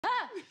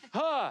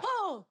Huh.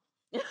 Oh!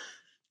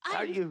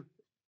 Are you?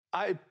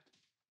 I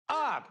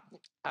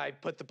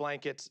put the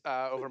blankets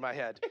over my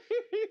head.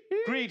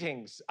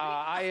 Greetings.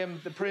 I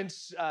am the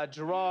Prince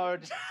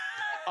Gerard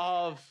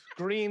of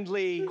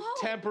Greenlee. Oh.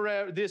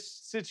 Temporary. This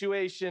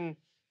situation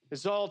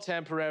is all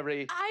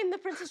temporary. I'm the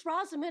Princess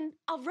Rosamond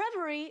of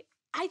Reverie.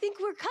 I think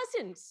we're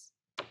cousins.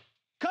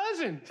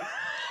 Cousin.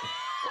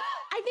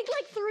 I think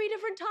like 3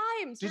 different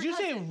times. Did you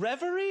say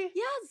Reverie?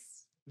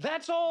 Yes.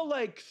 That's all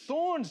like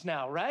thorns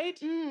now, right?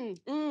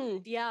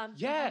 Yeah.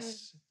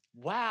 Yes.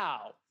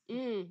 Wow.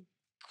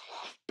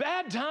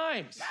 Bad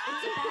times.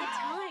 It's a bad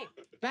time.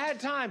 Bad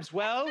times.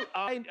 Well,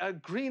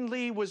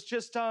 Greenlee was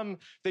just,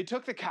 they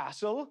took the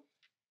castle.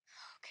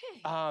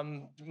 Okay.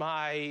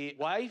 My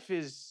wife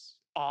is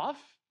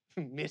off,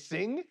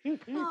 missing.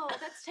 Oh,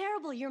 that's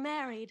terrible. You're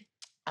married.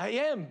 I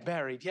am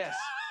married, yes.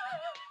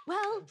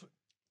 Well,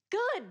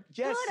 good.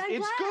 Yes, good. I'm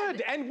it's glad.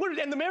 good.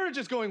 And the marriage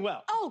is going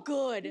well. Oh,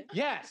 good.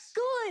 Yes.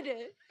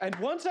 Good. And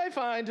once I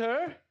find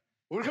her,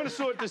 we're gonna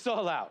sort this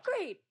all out.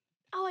 Great.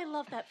 Oh, I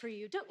love that for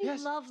you. Don't you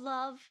love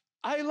love?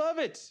 I love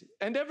it.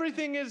 And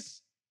everything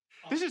is,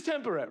 this is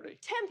temporary.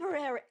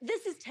 Temporary.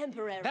 This is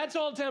temporary. That's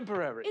all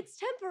temporary. It's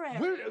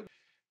temporary.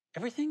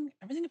 Everything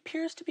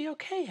appears to be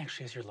okay,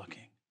 actually, as you're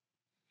looking.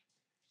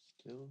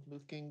 Still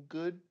looking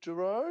good,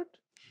 Gerard?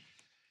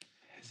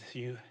 As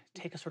you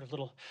take a sort of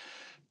little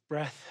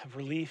breath of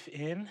relief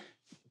in,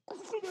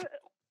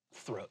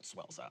 throat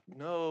swells up.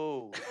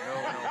 No.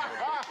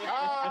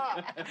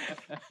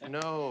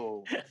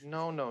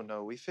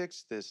 We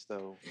fixed this,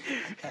 though.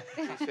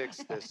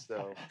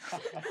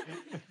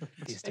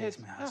 These days,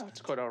 my husband.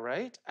 It's quite all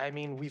right. I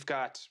mean, we've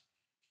got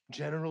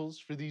generals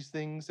for these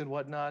things and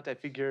whatnot. I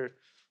figure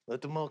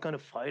let them all kind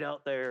of fight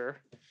out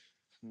there.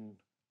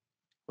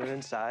 We're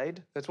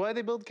inside. That's why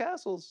they build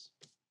castles.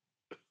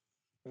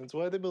 That's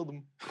why they build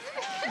them.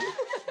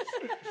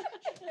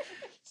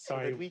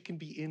 Sorry. So that we can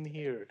be in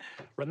here.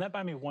 Run that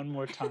by me one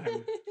more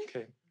time.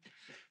 Okay.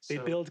 They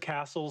build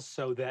castles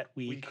so that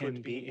we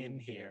can be in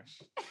here.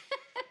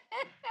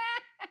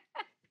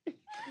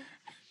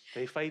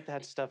 They fight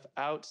that stuff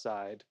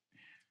outside,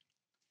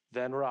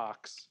 then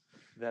rocks,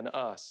 then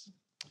us.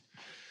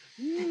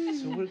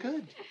 So we're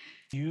good.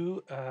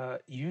 You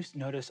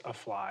notice a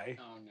fly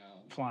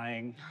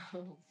flying.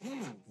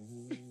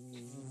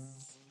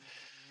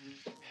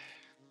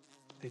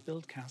 They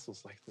build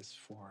castles like this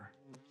for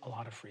a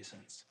lot of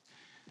reasons.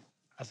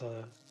 As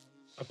a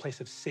place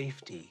of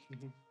safety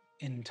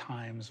in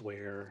times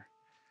where...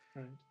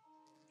 Right.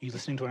 You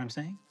listening to what I'm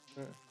saying?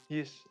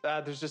 Yes.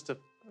 There's just a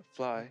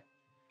fly.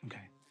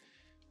 Okay.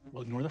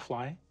 Well, ignore the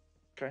fly.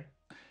 Okay.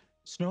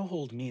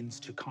 Snowhold means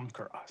to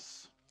conquer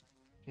us.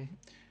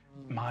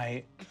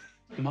 My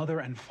mother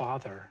and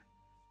father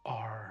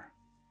are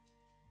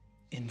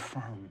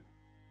infirm.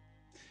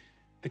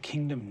 The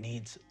kingdom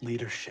needs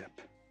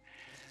leadership.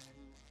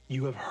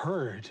 You have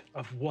heard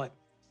of what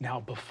now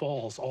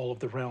befalls all of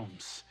the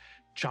realms.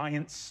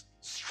 Giants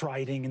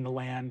striding in the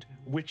land,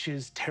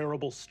 witches,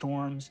 terrible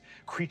storms,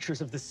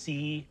 creatures of the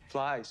sea.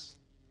 Flies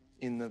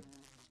in the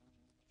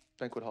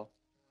banquet hall.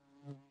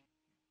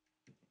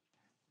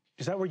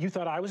 Is that where you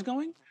thought I was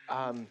going?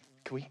 Can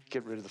we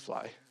get rid of the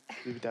fly?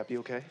 Would that be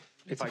okay?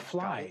 It's a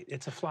fly.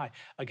 It's a fly.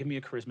 Give me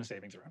a charisma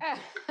saving throw.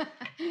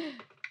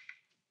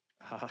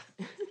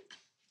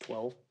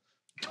 12.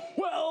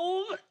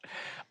 12?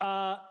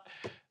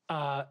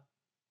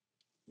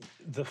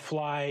 The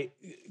fly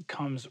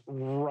comes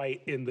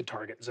right in the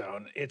target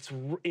zone. It's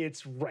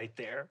right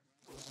there.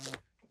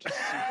 Just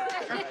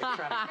try to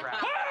grab.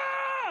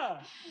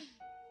 Ah!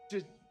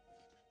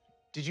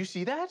 Did you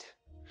see that?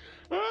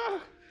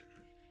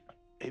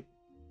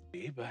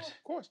 But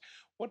of course.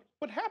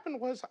 What happened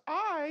was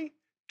I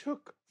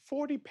took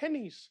 40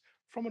 pennies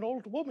from an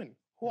old woman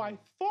who I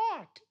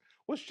thought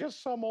was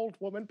just some old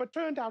woman, but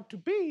turned out to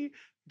be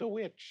the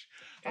witch.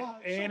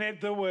 Ain't it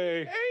the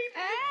way? Ain't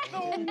it the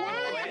way?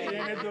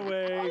 Ain't it the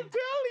way? I'll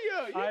tell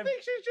you. You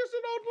think she's just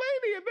an old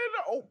lady, and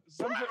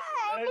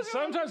then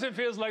sometimes it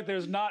feels like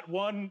there's not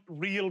one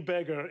real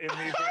beggar in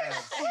these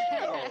lands.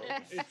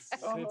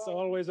 It's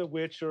always a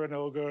witch or an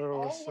ogre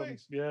or some.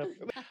 Yeah.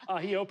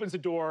 He opens the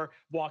door,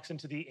 walks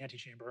into the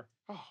antechamber.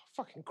 Oh,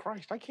 fucking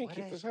Christ! I can't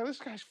keep this. This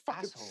guy's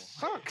fucking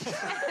sucks.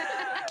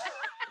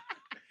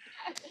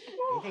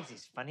 He thinks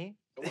he's funny.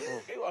 And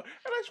I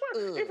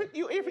swear,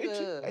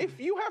 if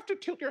you have to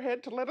tilt your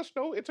head to let us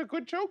know it's a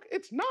good joke,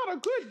 it's not a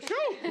good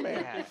joke,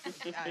 man.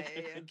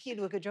 Can you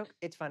do a good joke?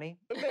 It's funny.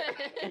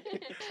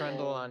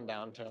 Trundle on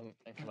down to him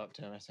and come up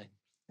to him and say,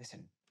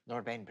 "Listen,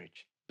 Lord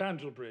Bainbridge."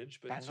 Bandlebridge,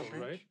 but it's all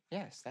right.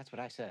 Yes, that's what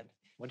I said.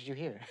 What did you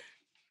hear?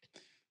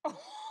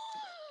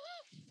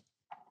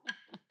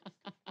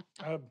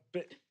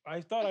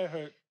 I thought I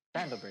heard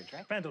Bandlebridge,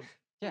 right? Bandle.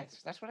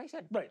 Yes, that's what I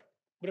said. Right.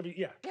 Whatever.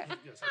 Yeah. Yeah.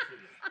 Yes,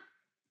 absolutely.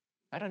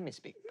 I don't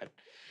misspeak, but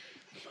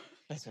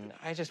listen,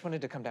 I just wanted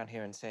to come down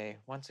here and say,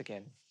 once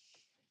again,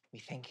 we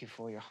thank you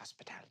for your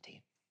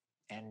hospitality.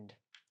 And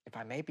if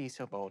I may be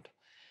so bold,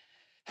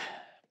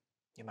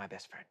 you're my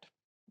best friend.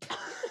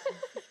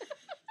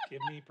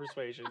 Give me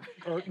persuasion.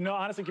 Or, no,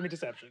 honestly, give me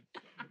deception.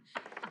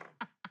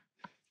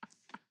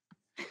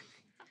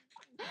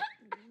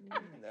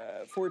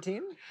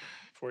 14?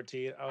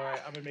 14. All right,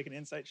 I'm gonna make an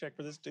insight check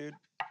for this dude.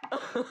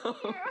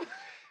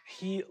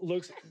 He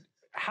looks.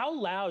 How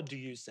loud do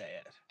you say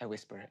it? I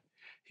whisper it.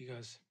 He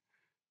goes,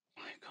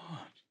 "My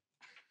God,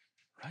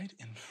 right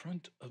in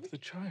front of the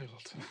child."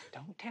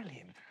 Don't tell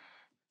him.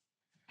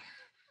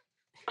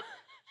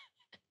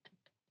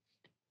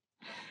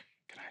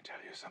 Can I tell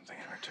you something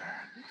in return?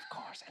 Of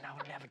course, and I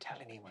will never tell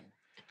anyone.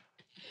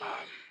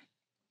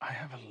 I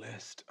have a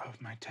list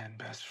of my 10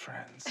 best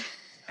friends,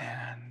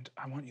 and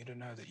I want you to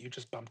know that you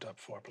just bumped up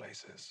 4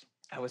 places.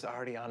 I was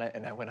already on it,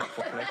 and I went up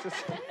 4 places.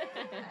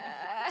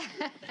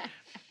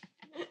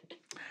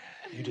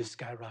 You just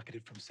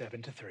skyrocketed from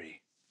 7 to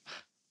 3.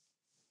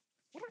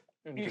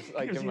 And just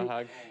like give him a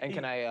hug. And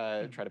can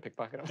I try to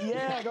pickpocket him?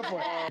 Yeah, go for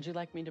it. Would you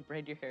like me to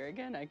braid your hair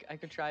again? I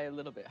could try a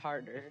little bit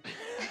harder.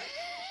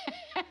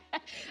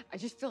 I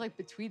just feel like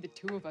between the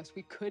two of us,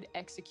 we could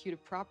execute a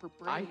proper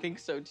braid. I think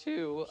so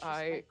too.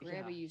 My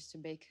grandma used to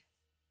make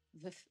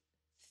the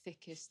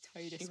thickest,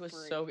 tightest She was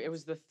braid. it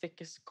was the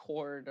thickest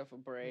cord of a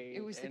braid.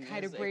 It was the and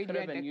kind of it braid could you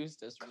have had been to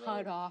used as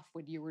cut rope. off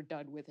when you were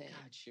done with it.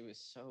 God, she was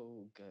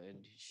so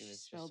good. She was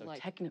just smelled so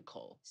like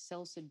technical.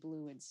 Selsun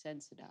Blue and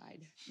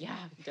Sensodyne. Yeah,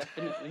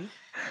 definitely.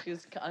 She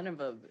was kind of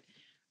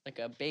like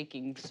a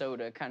baking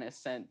soda kind of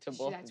scent to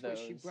both That's of those.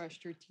 what she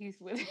brushed her teeth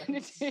with in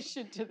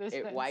addition to the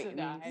It Sensodyne.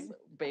 whitens.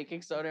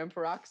 Baking soda and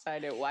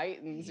peroxide, it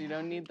whitens. You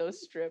don't need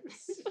those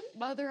strips.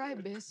 Mother, I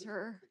miss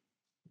her.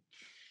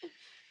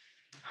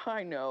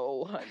 I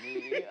know,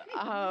 honey.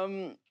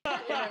 And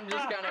I'm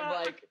just kind of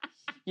like,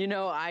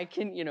 I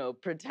can,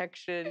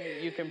 protection,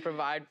 you can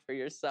provide for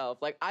yourself.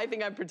 Like, I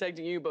think I'm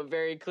protecting you, but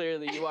very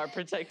clearly you are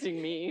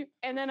protecting me.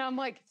 And then I'm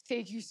like,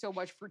 thank you so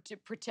much for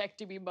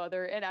protecting me,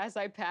 Mother. And as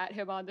I pat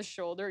him on the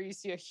shoulder, you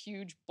see a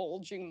huge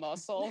bulging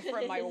muscle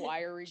from my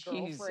wiry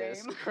girl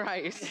Jesus frame.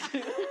 Christ.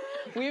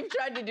 We've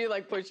tried to do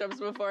like push-ups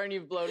before and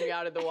you've blown me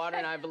out of the water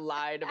and I've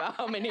lied about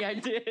how many I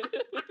did.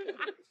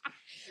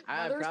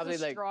 Mother's probably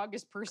the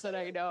strongest person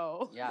I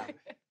know. Yeah,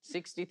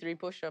 63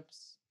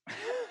 push-ups.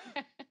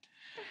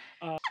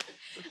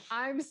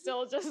 I'm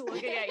still just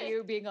looking at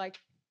you being like,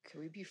 can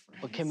we be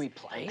friends? But can we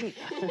play?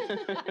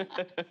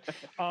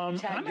 I'm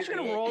just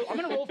gonna roll. I'm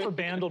gonna roll for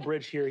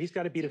Bandlebridge here. He's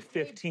got to beat a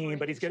 15,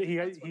 but he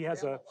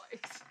has a.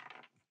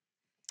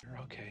 You're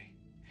okay,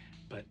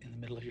 but in the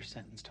middle of your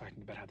sentence,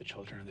 talking about how the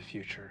children are the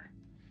future,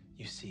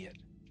 you see it.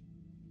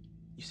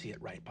 You see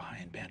it right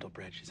behind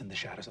Bandlebridge. It's in the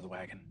shadows of the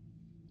wagon.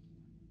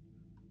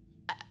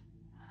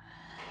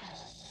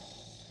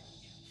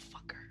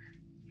 Fucker.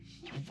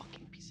 You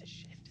fucking piece of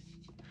shit.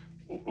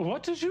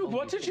 What did you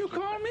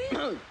call me?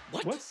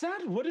 What? What's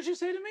that? What did you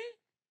say to me?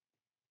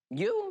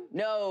 You?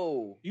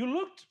 No.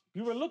 You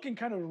were looking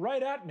kind of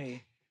right at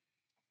me.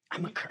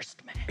 I'm a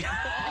cursed man.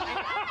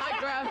 I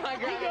grab him by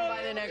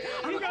the neck.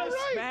 I'm a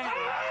cursed man.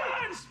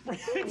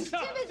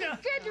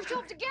 Get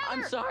yourself together!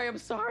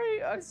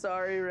 I'm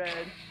sorry,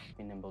 Red.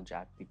 Be nimble,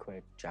 Jack. Be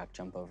quick. Jack,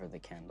 jump over the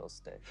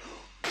candlestick.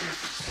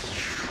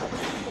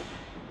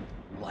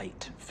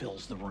 Light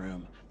fills the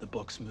room. The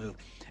books move.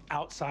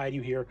 Outside,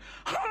 you hear,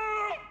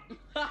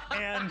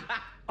 and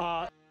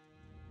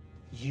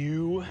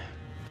you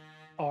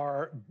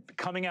are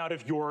coming out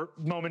of your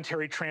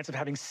momentary trance of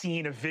having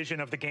seen a vision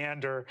of the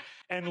gander,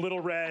 and Little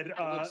Red.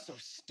 I look so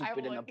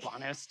stupid in the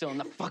bonnet. I'm still in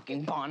the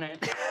fucking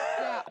bonnet.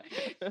 Yeah.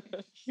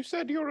 You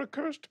said you're a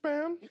cursed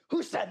man?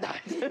 Who said that?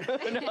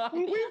 No.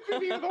 We've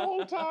been here the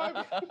whole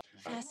time.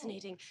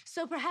 Fascinating.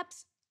 So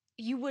perhaps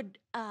you would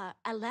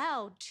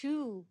allow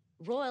 2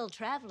 royal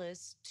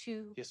travelers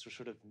to Yes, we're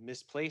sort of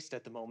misplaced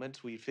at the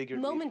moment. We figured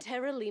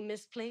momentarily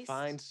misplaced, we'd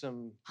find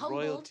some humbled,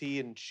 royalty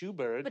in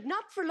Shoebird. but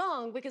not for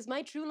long, because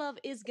my true love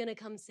is gonna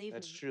come save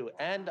That's me. true.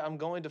 And I'm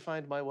going to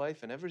find my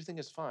wife, and everything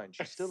is fine.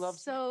 She still loves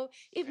me. So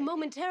if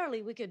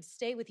momentarily we could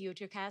stay with you at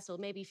your castle,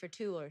 maybe for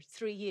 2 or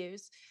 3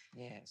 years,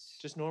 Yes.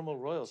 Just normal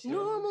royal stuff.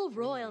 normal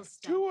royal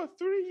stuff. 2 or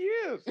 3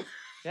 years.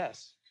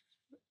 Yes.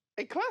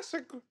 A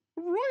classic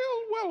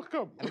royal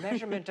welcome. A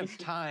measurement of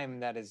time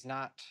that is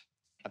not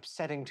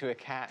upsetting to a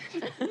cat.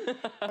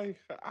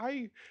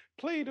 I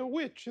played a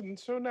witch, and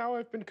so now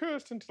I've been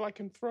cursed until I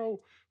can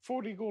throw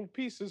 40 gold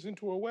pieces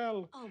into a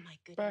well Oh my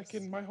goodness. back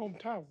in my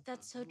hometown.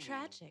 That's so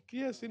tragic.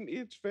 Yes, and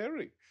it's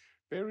very,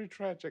 very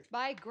tragic.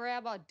 My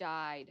grandma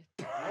died.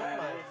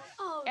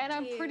 Oh, And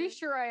I'm pretty dear.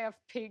 sure I have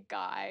pink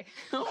eye.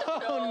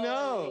 Oh,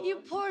 no.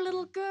 You poor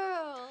little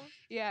girl.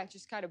 Yeah, it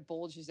just kind of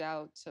bulges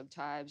out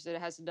sometimes. It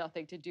has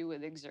nothing to do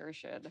with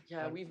exertion.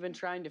 Yeah, we've been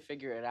trying to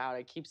figure it out.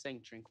 I keep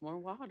saying, drink more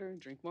water,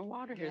 drink more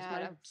water. Here's Yeah,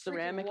 my I'm freaking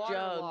ceramic jug.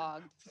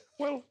 waterlogged.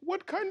 Well,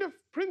 what kind of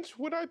prince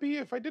would I be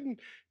if I didn't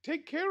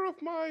take care of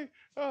my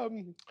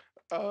people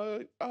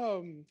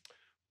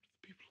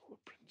who are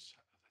prince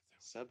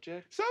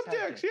Subject?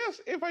 subjects?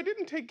 Yes, if I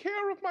didn't take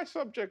care of my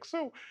subjects.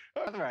 So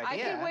Other I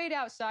idea. can wait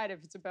outside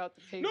if it's about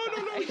the pink no,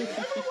 eye.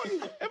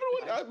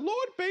 everyone,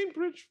 Lord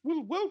Bainbridge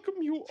will welcome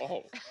you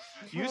all.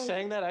 You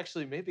saying that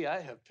actually, maybe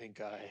I have pink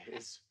eye.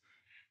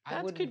 I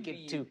That wouldn't could get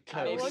be too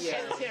maybe, close. Look yeah.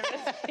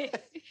 at Timothy.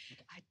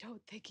 I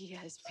don't think he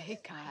has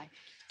pink eye.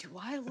 Do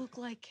I look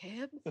like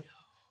him?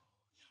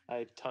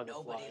 I tongue a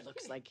Nobody fly.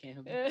 looks like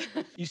him.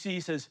 You see, he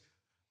says,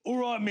 "All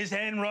right, Miss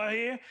Hen, right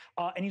here."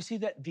 And you see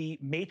that the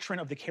matron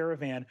of the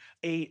caravan,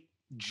 a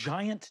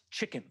giant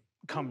chicken,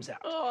 comes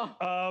out.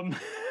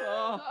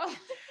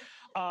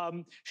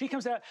 She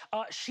comes out.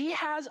 She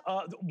has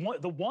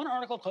the one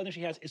article of clothing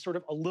she has is sort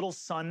of a little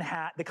sun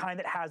hat, the kind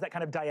that has that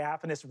kind of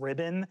diaphanous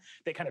ribbon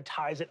that kind of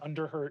ties it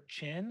under her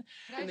chin.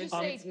 Can I just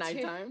And say, it's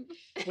nighttime.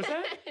 What's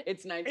that?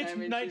 It's nighttime. It's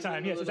and she's nighttime,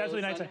 in the yes, it's little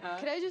absolutely sun nighttime. hat.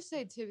 Can I just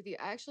say, Timothy,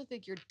 I actually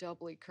think you're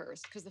doubly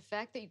cursed because the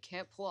fact that you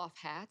can't pull off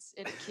hats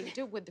in a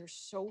kingdom when there's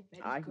so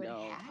many good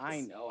hats.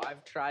 I know.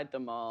 I've tried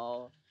them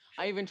all.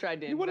 I even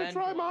tried to You want to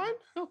invent try one. mine?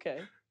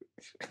 Okay.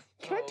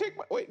 Can I take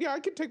my? Wait, yeah, I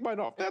can take mine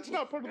off. That's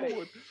not part of the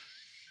wood.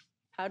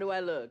 How do I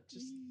look?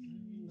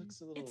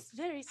 Looks a little. It's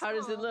very small. How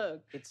does it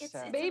look? It's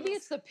Maybe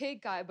it's the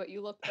pig guy, but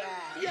you look bad.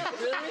 Yeah,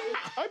 Really?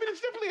 I mean, it's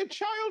definitely a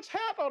child's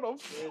hat on a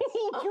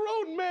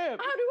full-grown man.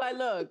 How do I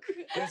look?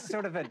 There's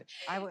sort of a.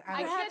 I can't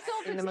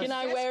tell if in the it's most- Can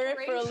I That's wear it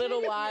for a little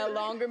crazy. while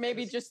longer?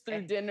 Maybe just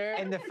through dinner?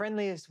 in the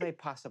friendliest way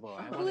possible.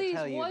 I want to Please,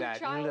 tell you one that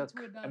you child look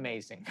to another.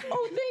 amazing.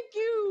 Oh, thank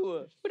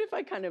you. What if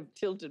I kind of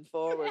tilted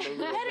forward a little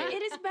better. bit?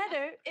 It is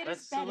better. It is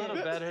That's better. a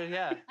little better,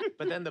 yeah.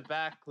 But then the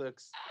back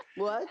looks.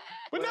 What?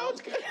 But now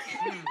it's.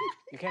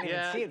 You can't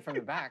Yeah. even see it from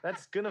the back.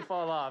 That's gonna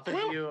fall off if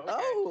you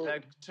Oh.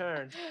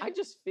 turn. I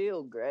just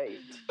feel great.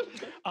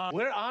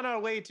 We're on our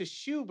way to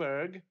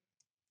Schuberg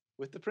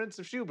with the Prince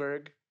of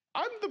Schuberg.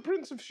 I'm the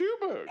Prince of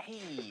Schuberg.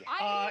 Hey.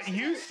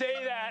 You say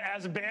that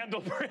as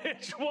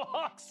Bandelbridge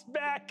walks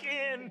back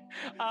in.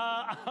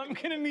 I'm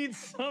gonna need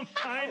some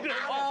kind of.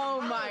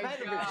 Oh my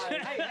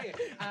God.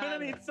 I'm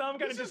gonna need some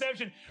kind of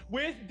deception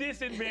with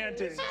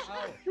disadvantage.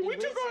 We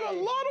took on a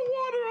lot of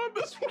water on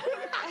this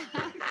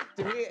one.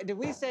 Did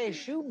we say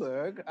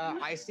Schuberg?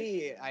 I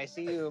see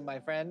you, my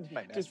friend,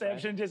 my best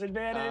Deception,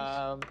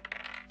 disadvantage.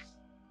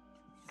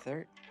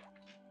 Third.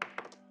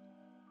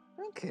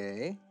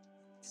 Okay.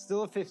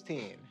 Still a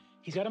 15.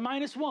 He's got a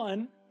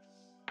 -1.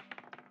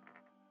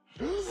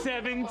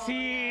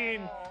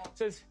 17.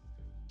 Says,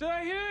 did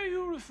I hear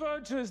you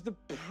referred to as the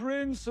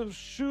Prince of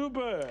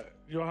Schubert,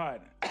 Your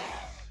Highness?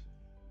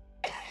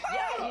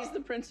 Yeah, he's the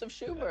Prince of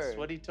Schubert. That's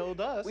what he told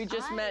us. We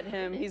just met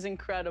him. He's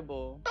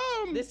incredible.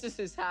 This is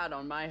his hat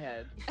on my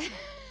head.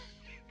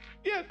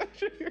 Yeah.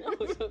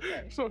 it's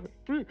okay.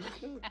 Sorry.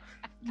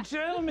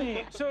 Tell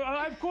me, so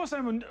of course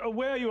I'm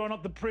aware you are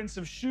not the Prince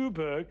of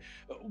Schuberg.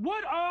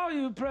 What are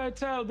you, pray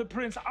tell, the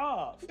Prince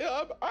of?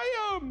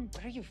 I Where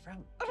are you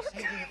from? Just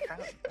say where you're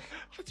from.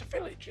 It's a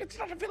village. It's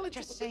not a village.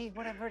 Just say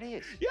whatever it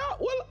is. Yeah.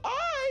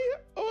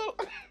 Well.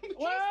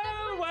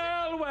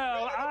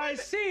 Well, I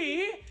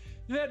see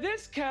that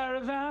this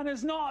caravan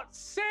is not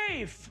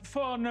safe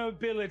for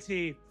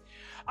nobility.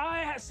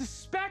 I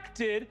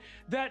suspected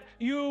that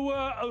you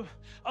were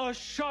a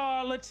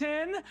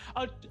charlatan,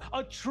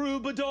 a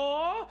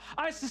troubadour.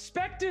 I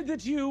suspected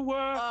that you were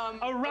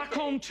a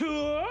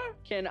raconteur.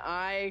 Can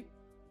I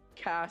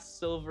cast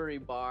silvery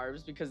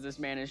barbs because this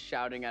man is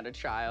shouting at a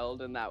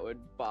child and that would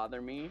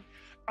bother me?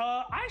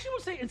 I actually will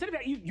say, instead of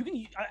that, you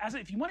can,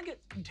 if you want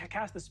to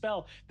cast the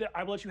spell, that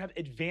I will let you have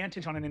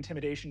advantage on an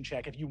intimidation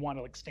check if you want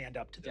to like stand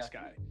up to this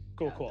guy.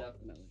 Cool.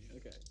 Definitely.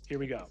 Okay. Here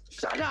we go.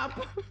 Shut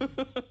up!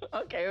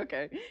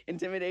 Okay.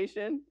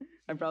 Intimidation?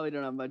 I probably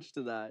don't have much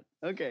to that.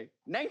 Okay.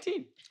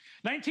 19.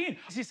 19.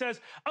 He says,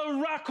 a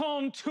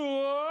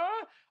raconteur.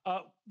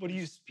 What do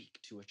you Speak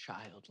to a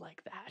child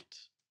like that.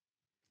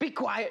 Be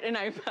quiet, and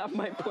I have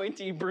my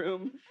pointy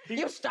broom.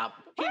 You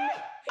stop.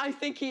 I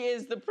think he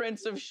is the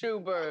Prince of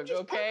Schuberg,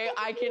 okay?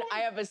 I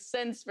have a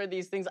sense for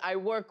these things. I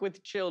work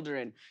with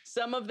children.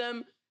 Some of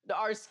them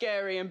are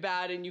scary and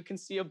bad, and you can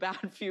see a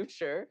bad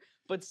future,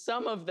 but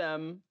some of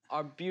them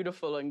are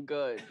beautiful and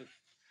good.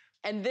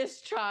 And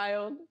this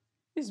child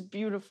is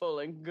beautiful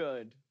and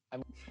good.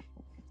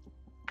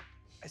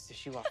 Is the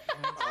shoe off?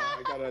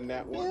 I got a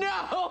nat one.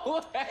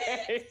 No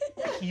way!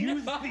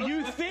 You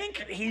think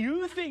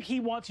he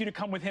wants you to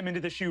come with him into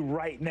the shoe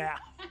right now?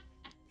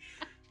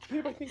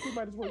 Babe, I think we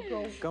might as well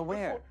go. Go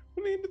where?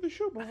 We're into the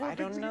shoe. I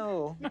don't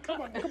know. Come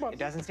on. It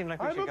doesn't seem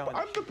like we should go in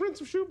I'm the Prince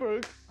of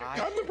Schuberg.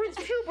 I'm the Prince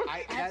of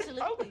Schuberg.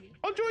 Absolutely.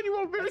 I'll join you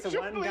all very That's the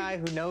shortly. one guy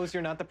who knows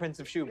you're not the Prince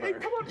of Hey,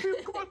 Schuberg. come on,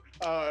 dude, come on.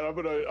 And I'm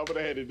gonna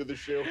head into the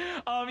shoe.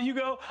 You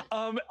go.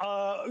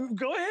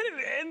 Go ahead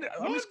and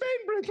Miss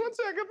Bainbridge, 1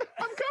 second.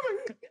 I'm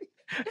coming.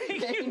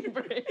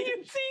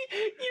 you see,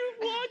 you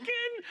walk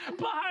in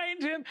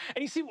behind him,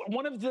 and you see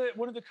one of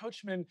the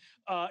coachmen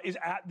is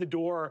at the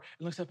door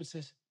and looks up and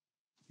says,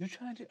 "Are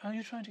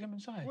you trying to come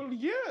inside?" Well,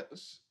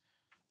 yes.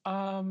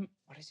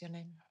 What is your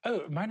name?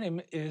 Oh, my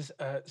name is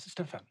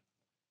Stefan.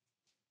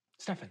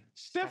 Stefan.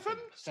 Stefan?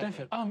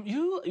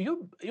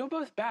 You're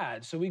both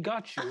bad, so we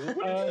got you.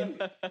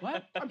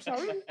 What? I'm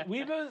sorry?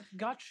 We both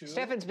got you.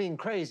 Stefan's being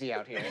crazy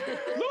out here.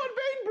 Lord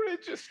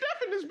Bainbridge,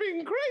 Stefan is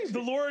being crazy. The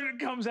Lord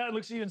comes out,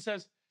 looks at you, and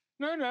says,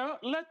 "No,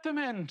 let them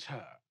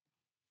enter."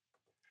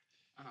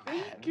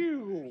 Thank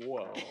you.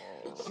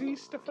 See,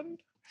 Stefan?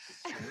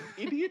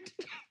 Idiot.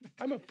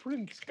 I'm a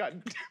prince,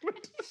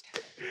 goddammit.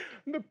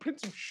 I'm the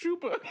Prince of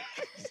Schubert.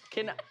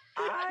 Can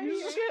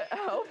I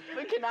help?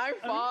 can I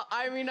fall?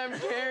 I mean, I'm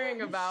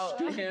caring about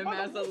him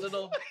as a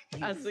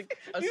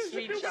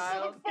sweet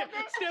child.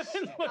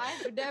 Stefan, look.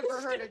 I've never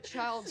heard a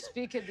child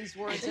speak in these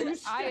words, and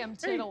I am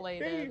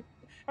titillated.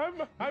 I'm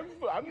the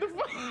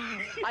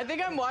I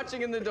think I'm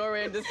watching in the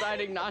doorway and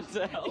deciding not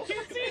to help.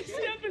 You see,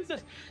 Stefan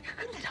says, "You're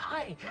gonna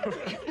die."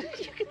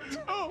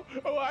 Oh,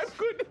 I'm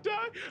going to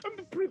die. I'm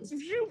the Prince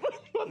of Human,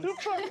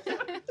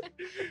 motherfucker.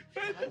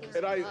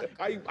 And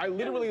I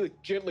literally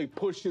like, gently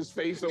push his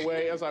face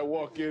away as I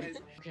walk in.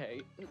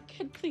 Okay,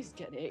 please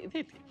get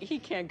it. He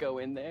can't go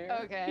in there.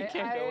 Okay, He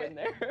can't go in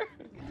there.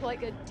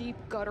 Like a deep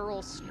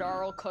guttural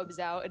snarl comes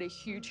out and a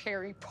huge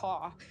hairy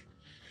paw.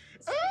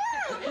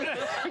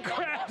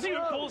 Grabs you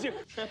and pulls you.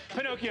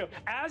 Pinocchio,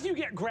 as you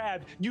get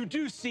grabbed, you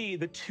do see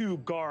the two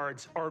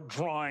guards are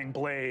drawing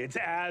blades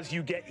as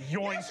you get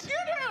yoinked.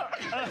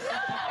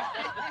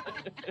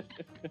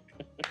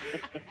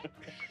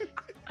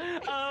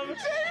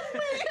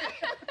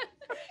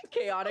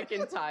 Chaotic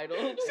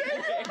entitled.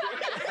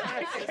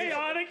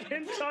 Chaotic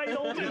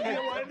entitled.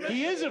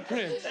 He is a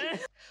prince.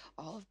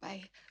 All of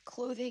my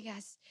clothing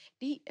as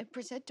neat and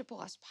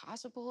presentable as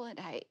possible, and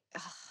I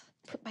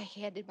put my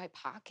hand in my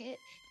pocket.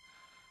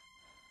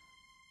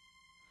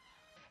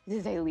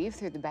 Did they leave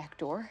through the back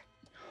door?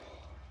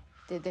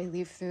 Did they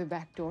leave through the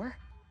back door?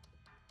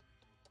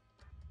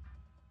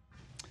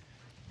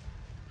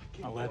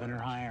 11 or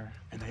higher,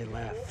 and they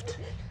left.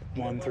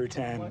 1 through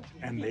 10,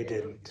 and they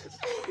didn't.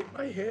 In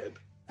my head.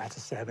 That's a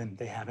 7.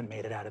 They haven't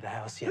made it out of the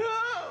house yet.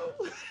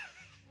 No!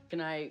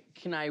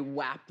 Can I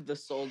whap the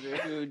soldier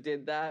who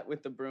did that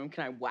with the broom?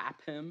 Can I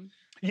whap him?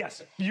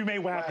 Yes, you may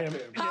whap him.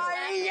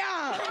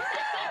 Hi-ya!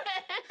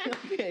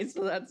 Okay,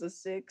 so that's a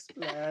 6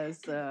 plus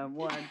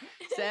 1,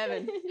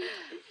 7.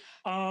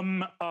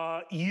 And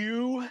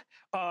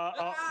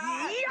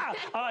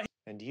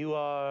you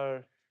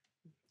are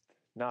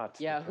not.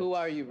 the Yeah, who Prince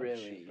are you of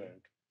really?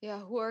 Schubert. Yeah,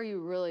 who are you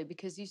really?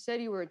 Because you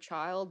said you were a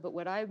child, but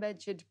when I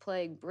mentioned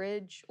playing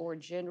bridge or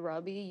gin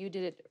rummy, you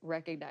didn't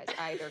recognize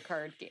either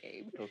card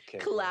game. Okay.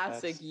 well,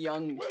 Classic that's-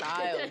 young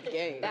child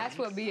game. That's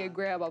what me and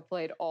Grandma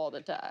played all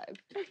the time.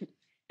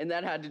 And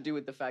that had to do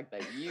with the fact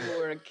that you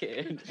were a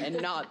kid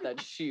and not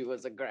that she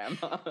was a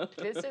grandma.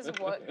 This is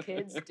what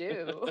kids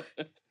do.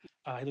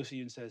 He looks at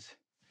you and says,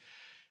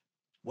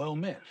 "Well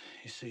met.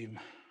 You seem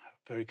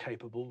very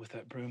capable with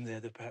that broom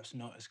there, but perhaps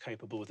not as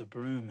capable with a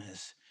broom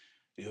as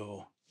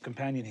your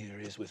companion here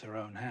is with her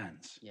own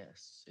hands."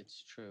 Yes,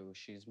 it's true.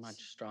 She's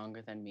much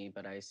stronger than me,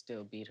 but I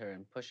still beat her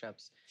in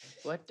push-ups.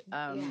 What?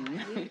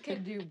 You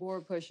can do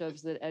more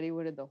push-ups than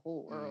anyone in the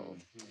whole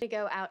world. We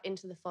go out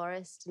into the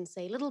forest and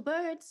say, "Little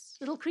birds,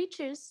 little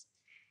creatures,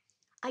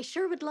 I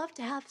sure would love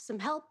to have some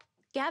help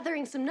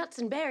gathering some nuts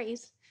and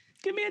berries."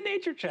 Give me a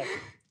nature check.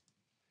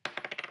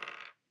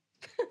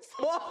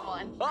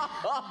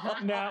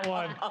 Nat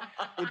 1.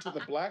 Into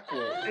the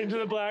Blackwood. Into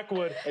the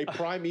Blackwood. A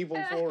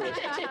primeval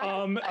forest.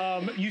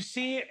 You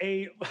see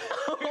a...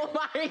 Oh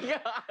my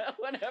God,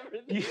 whatever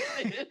this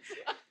is.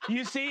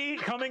 You see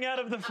coming out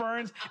of the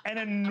ferns an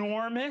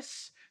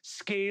enormous,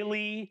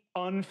 scaly,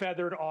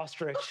 unfeathered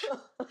ostrich.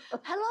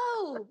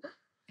 Hello.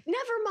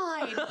 Never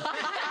mind.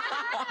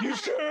 You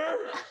sure?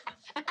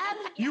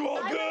 You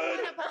all good?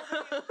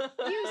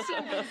 You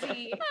seem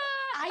busy.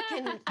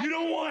 You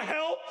don't want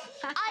help?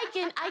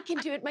 I can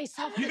do it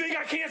myself. You think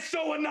I can't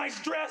sew a nice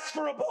dress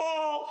for a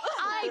ball?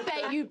 I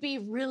bet you'd be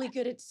really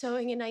good at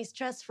sewing a nice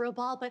dress for a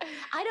ball, but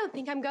I don't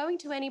think I'm going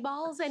to any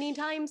balls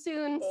anytime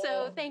soon,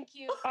 so thank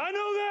you. I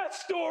know that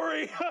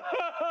story.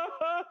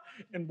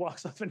 And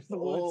walks off into the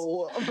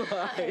woods. Oh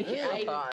my God.